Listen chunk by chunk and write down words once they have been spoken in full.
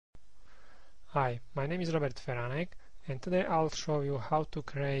Hi, my name is Robert Feranek, and today I'll show you how to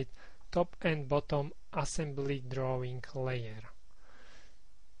create top and bottom assembly drawing layer.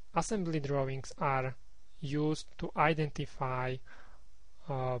 Assembly drawings are used to identify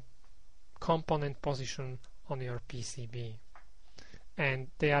component position on your PCB, and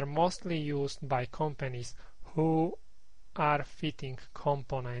they are mostly used by companies who are fitting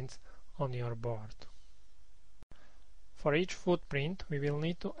components on your board. For each footprint, we will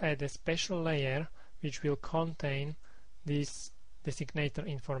need to add a special layer which will contain this designator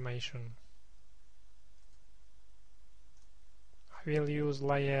information. I will use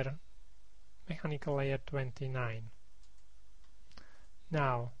mechanical layer 29.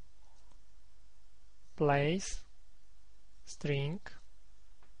 Now, place, string,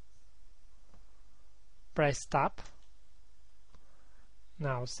 press tab.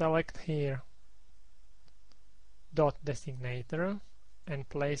 Now select here dot designator and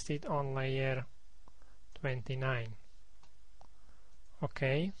place it on layer 29.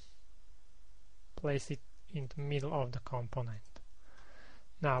 OK. Place it in the middle of the component.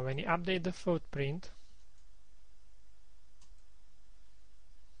 Now when you update the footprint,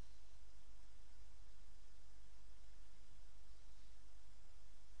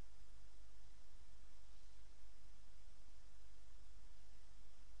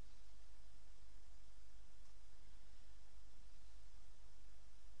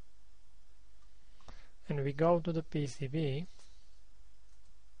 and we go to the PCB,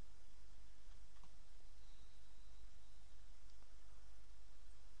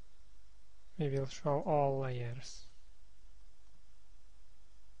 we will show all layers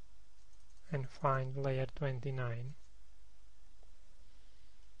and find layer 29.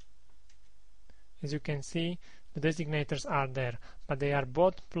 As you can see, the designators are there, but they are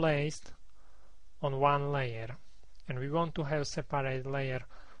both placed on one layer, and we want to have separate layer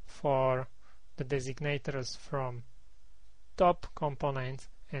for the designators from top components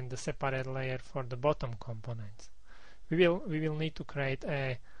and the separate layer for the bottom components. We will need to create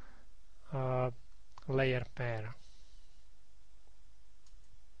a layer pair.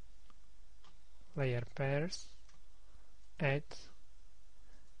 Layer pairs, add,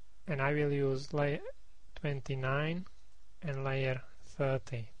 and I will use layer 29 and layer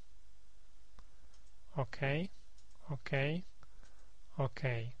 30. OK, OK,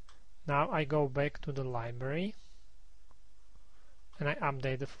 OK. Now I go back to the library and I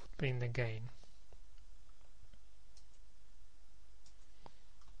update the footprint again.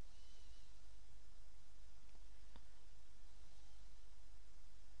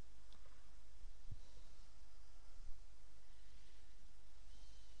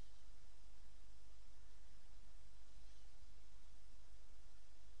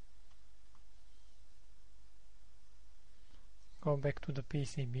 Go back to the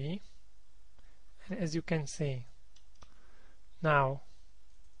PCB, and as you can see, now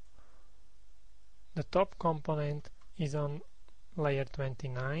the top component is on layer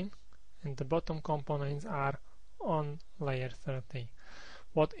 29 and the bottom components are on layer 30.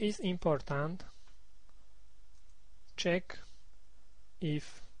 What is important, check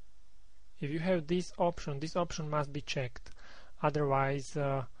if you have this option must be checked, otherwise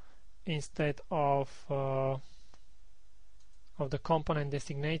instead of the component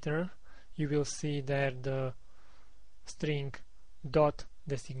designator, you will see there the string dot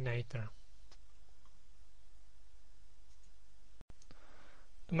designator.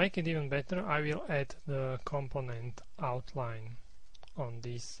 To make it even better, I will add the component outline on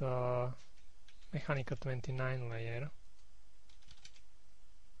this mechanical 29 layer.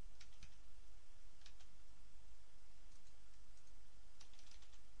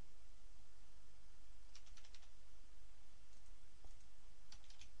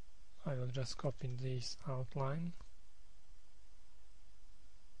 I will just copy this outline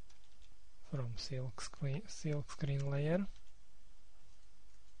from silk screen layer.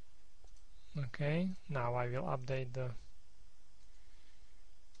 Okay, now I will update the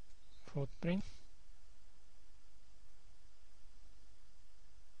footprint.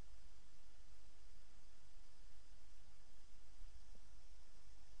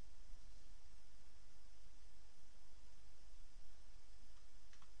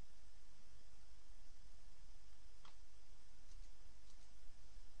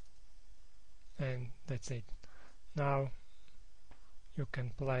 And that's it. Now you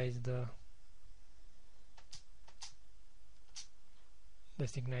can place the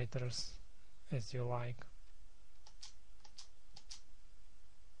designators as you like.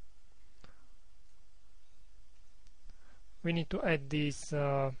 We need to add this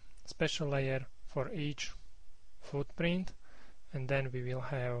special layer for each footprint, and then we will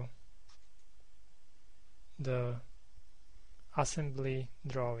have the assembly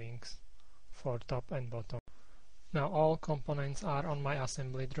drawings for top and bottom. Now all components are on my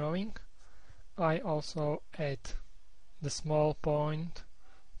assembly drawing. I also add the small point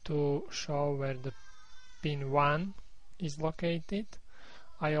to show where the pin 1 is located.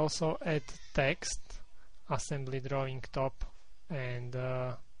 I also add text, assembly drawing top and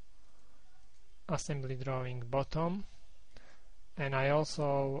assembly drawing bottom, and I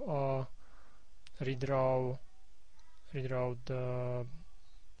also redraw the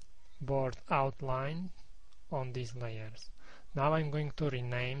board outline on these layers. Now I'm going to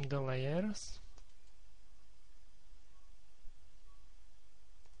rename the layers.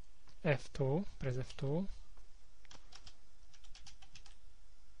 F2, press F2.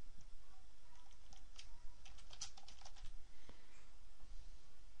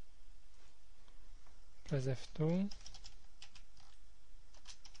 Press F2.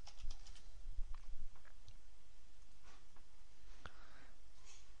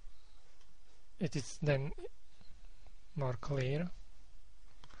 It is then more clear,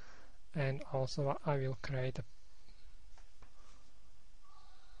 and also I will create a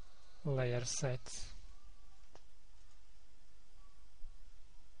layer sets.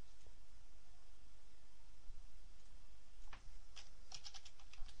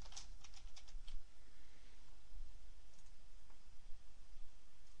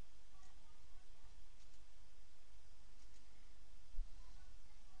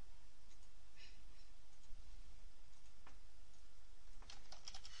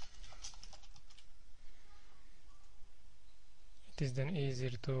 It is then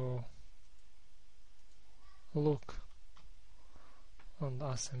easier to look on the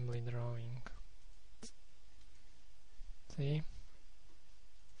assembly drawing. See?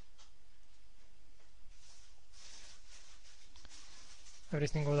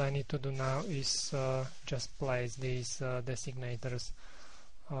 Everything what I need to do now is just place these designators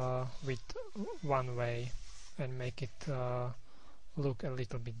with one way and make it look a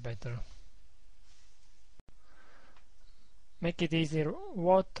little bit better. Make it easier.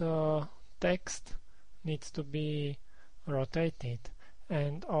 What text needs to be rotated,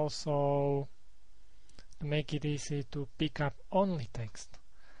 and also to make it easy to pick up only text,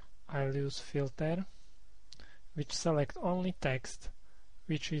 I'll use filter which select only text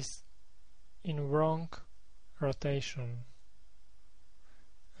which is in wrong rotation,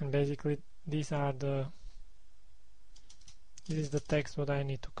 and basically this is the text what I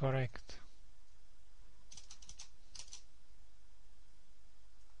need to correct.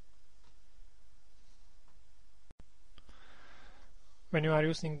 When you are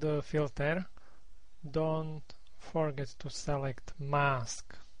using the filter, don't forget to select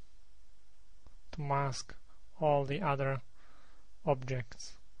mask to mask all the other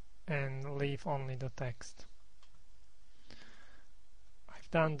objects and leave only the text. I've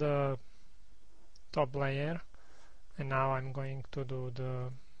done the top layer, and now I'm going to do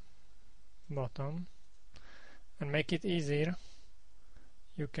the bottom. And make it easier,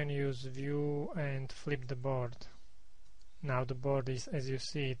 you can use view and flip the board. Now the board is as you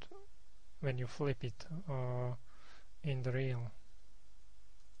see it when you flip it in the reel.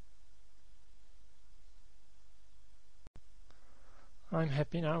 I'm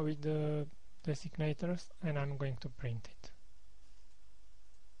happy now with the designators, and I'm going to print it.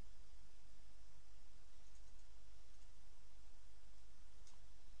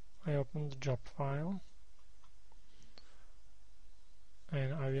 I open the job file,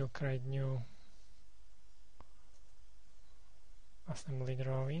 and I will create new assembly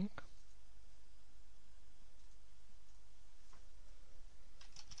drawing.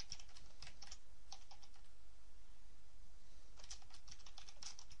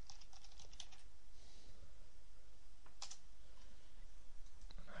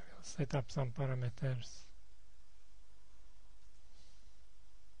 I will set up some parameters.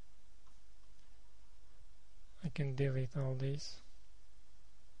 I can delete all these.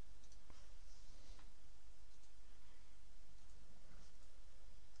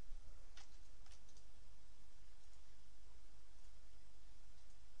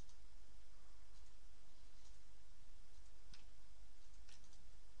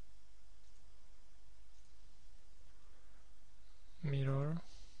 Mirror.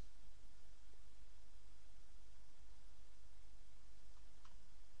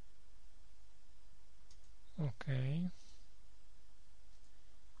 Okay.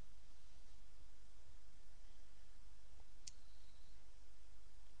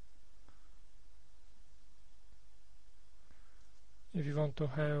 If you want to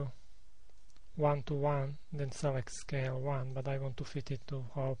have 1:1, then select scale 1, but I want to fit it to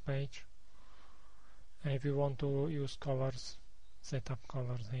whole page. And if you want to use colors, set up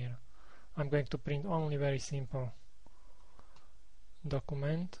colors here. I'm going to print only very simple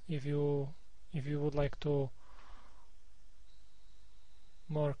document. If you would like to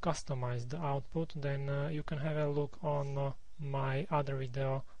more customize the output, then you can have a look on my other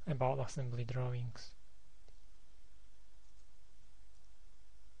video about assembly drawings.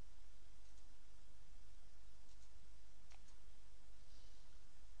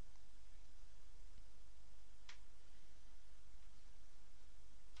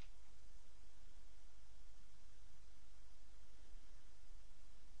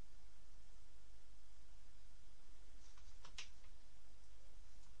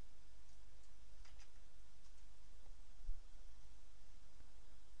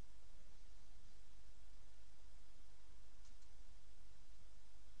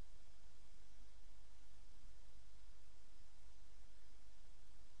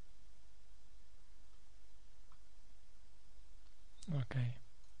 Okay.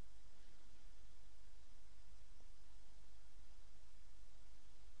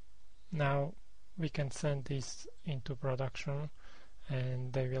 Now we can send this into production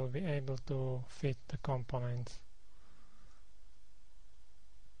and they will be able to fit the components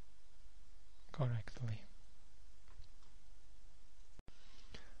correctly.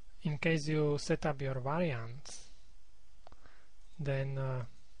 In case you set up your variants, then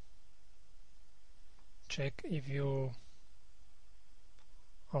check if you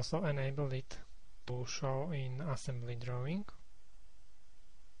also enable it to show in assembly drawing.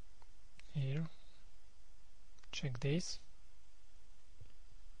 Here, check this.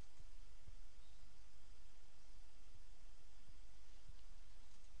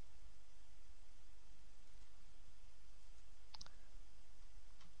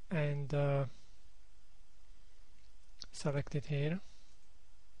 And select it here,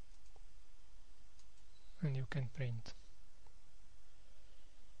 and you can print.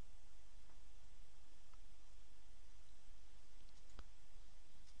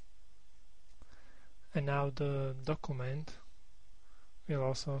 And now the document will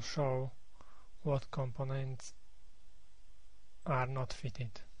also show what components are not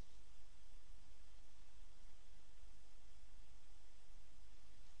fitted.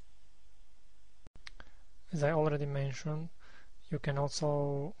 As I already mentioned, you can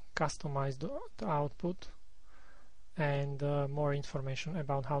also customize the output, and more information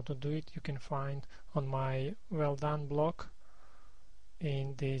about how to do it you can find on my well done blog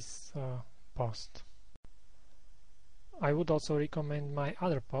in this post. I would also recommend my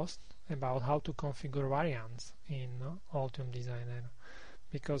other post about how to configure variants in Altium Designer,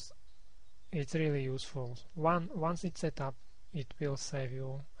 because it's really useful. Once it's set up, it will save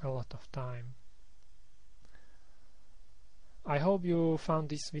you a lot of time. I hope you found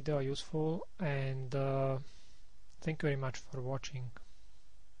this video useful, and thank you very much for watching.